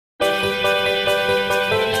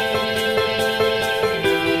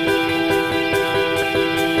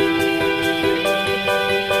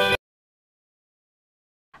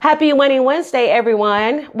Happy Winning Wednesday,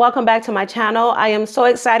 everyone. Welcome back to my channel. I am so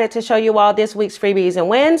excited to show you all this week's freebies and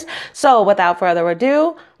wins. So without further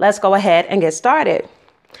ado, let's go ahead and get started.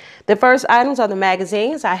 The first items are the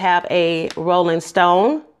magazines. I have a Rolling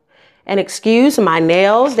Stone. And excuse my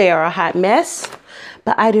nails, they are a hot mess,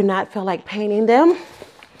 but I do not feel like painting them.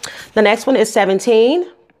 The next one is 17.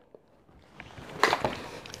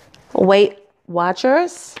 Weight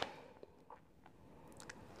Watchers.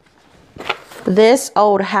 This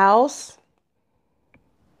Old House.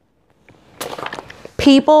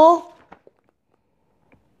 People.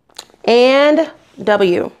 And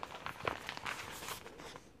W.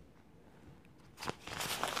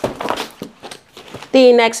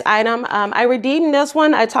 The next item, I redeemed this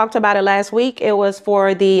one. I talked about it last week. It was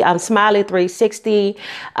for the Smiley 360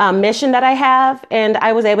 mission that I have, and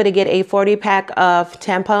I was able to get a 40 pack of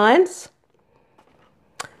tampons.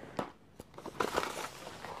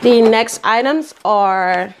 The next items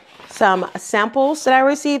are some samples that I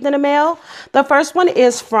received in the mail. The first one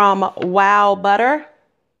is from Wow Butter.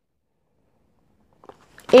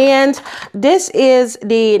 And this is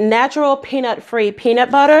the natural peanut-free peanut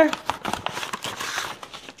butter.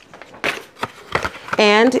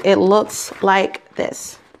 And it looks like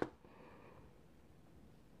this.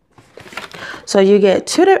 So you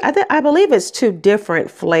get I believe it's two different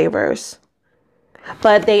flavors,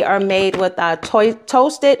 but they are made with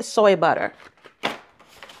toasted soy butter.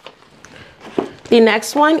 The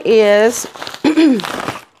next one is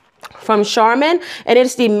from Charmin, and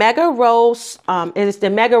it's the Mega Roll. It is the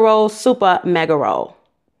Mega Roll Super Mega Roll,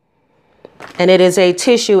 and it is a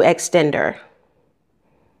tissue extender.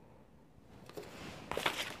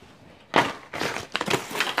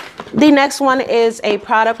 The next one is a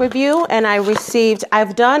product review, and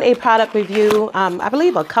I've done a product review, I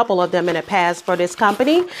believe a couple of them in the past for this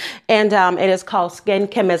company, and it is called Skin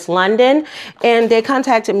Chemist London, and they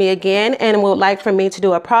contacted me again and would like for me to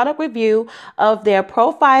do a product review of their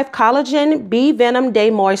Pro 5 Collagen Bee Venom Day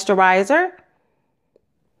Moisturizer.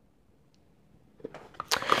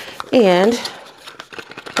 And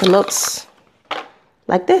it looks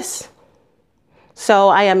like this. So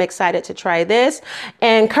I am excited to try this.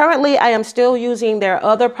 And currently I am still using their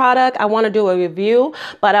other product. I want to do a review,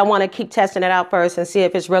 but I want to keep testing it out first and see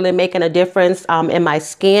if it's really making a difference in my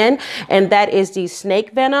skin. And that is the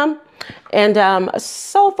snake venom. And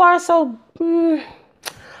so far so good.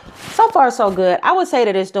 I would say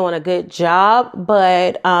that it's doing a good job,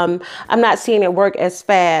 but I'm not seeing it work as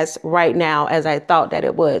fast right now as I thought that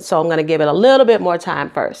it would. So I'm going to give it a little bit more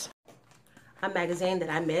time first. A magazine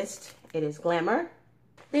that I missed. It is Glamour.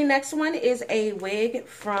 The next one is a wig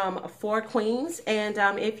from Four Queens, and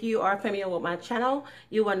if you are familiar with my channel,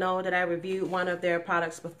 you will know that I reviewed one of their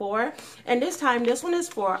products before. And this time, this one is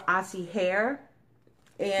for Aussie hair,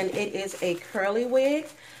 and it is a curly wig,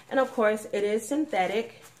 and of course, it is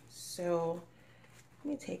synthetic. So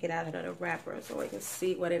let me take it out of the wrapper so we can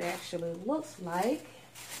see what it actually looks like.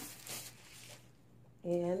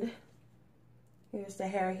 And here's the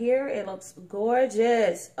hair here. It looks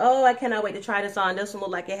gorgeous. Oh, I cannot wait to try this on. This one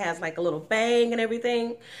looks like it has like a little bang and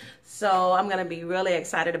everything. So I'm going to be really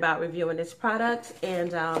excited about reviewing this product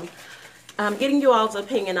and getting you all's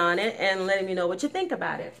opinion on it and letting me know what you think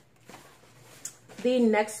about it. The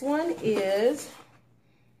next one is,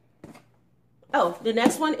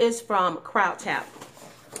 from Crowd Tap.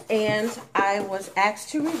 And I was asked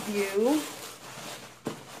to review.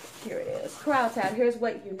 Here it is, Crowd Tap. Here's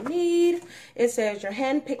what you need. It says your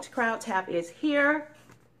hand-picked Crowd Tap is here.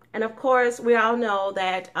 And of course, we all know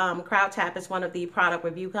that Crowd Tap is one of the product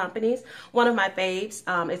review companies. One of my faves.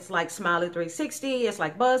 It's like Smiley 360. It's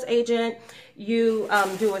like Buzz Agent. You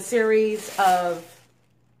do a series of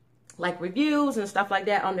like reviews and stuff like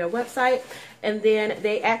that on their website. And then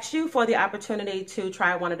they ask you for the opportunity to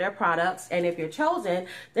try one of their products. And if you're chosen,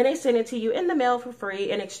 then they send it to you in the mail for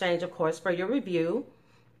free in exchange, of course, for your review.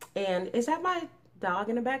 And is that my dog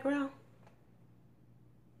in the background?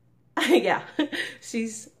 Yeah,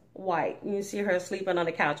 she's white. You see her sleeping on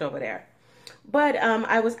the couch over there. But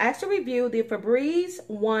I was asked to review the Febreze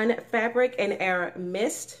One Fabric and Air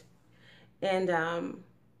Mist. And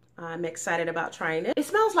I'm excited about trying it. It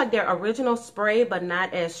smells like their original spray, but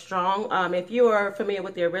not as strong. If you are familiar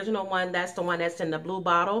with the original one, that's the one that's in the blue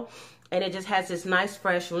bottle. And it just has this nice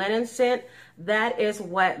fresh linen scent. That is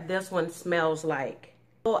what this one smells like.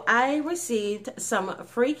 So I received some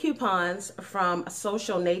free coupons from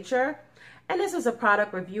Social Nature, and this is a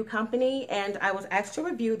product review company, and I was asked to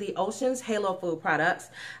review the Ocean's Halo Food products.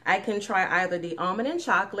 I can try either the almond and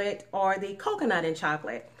chocolate or the coconut and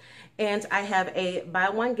chocolate. And I have a buy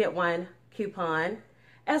one get one coupon,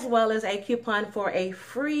 as well as a coupon for a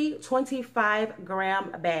free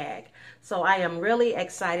 25-gram bag. So I am really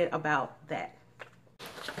excited about that.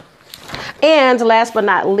 And last but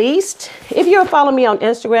not least, if you're following me on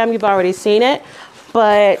Instagram, you've already seen it,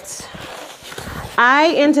 but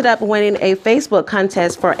I ended up winning a Facebook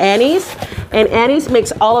contest for Annie's. And Annie's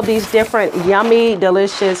makes all of these different yummy,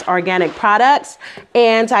 delicious organic products.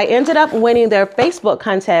 And I ended up winning their Facebook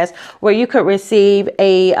contest where you could receive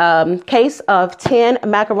a case of 10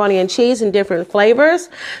 macaroni and cheese in different flavors.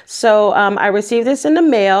 So I received this in the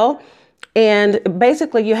mail. And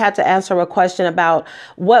basically you had to answer a question about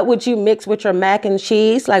what would you mix with your mac and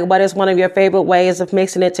cheese? Like, what is one of your favorite ways of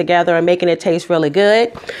mixing it together and making it taste really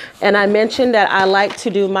good? And I mentioned that I like to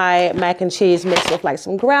do my mac and cheese mixed with like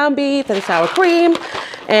some ground beef and sour cream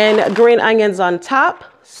and green onions on top.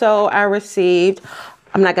 So I received,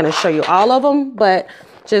 I'm not going to show you all of them, but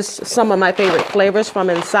just some of my favorite flavors from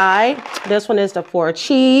inside. This one is the 4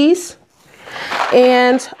 cheese.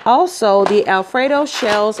 And also the Alfredo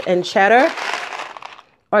shells and cheddar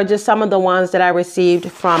are just some of the ones that I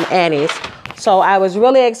received from Annie's. So I was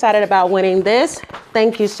really excited about winning this.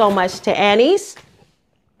 Thank you so much to Annie's.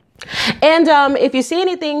 And if you see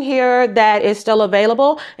anything here that is still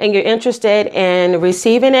available and you're interested in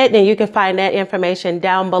receiving it, then you can find that information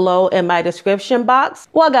down below in my description box.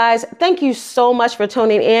 Well, guys, thank you so much for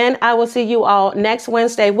tuning in. I will see you all next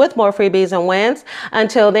Wednesday with more freebies and wins.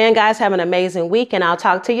 Until then, guys, have an amazing week and I'll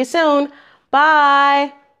talk to you soon.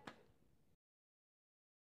 Bye.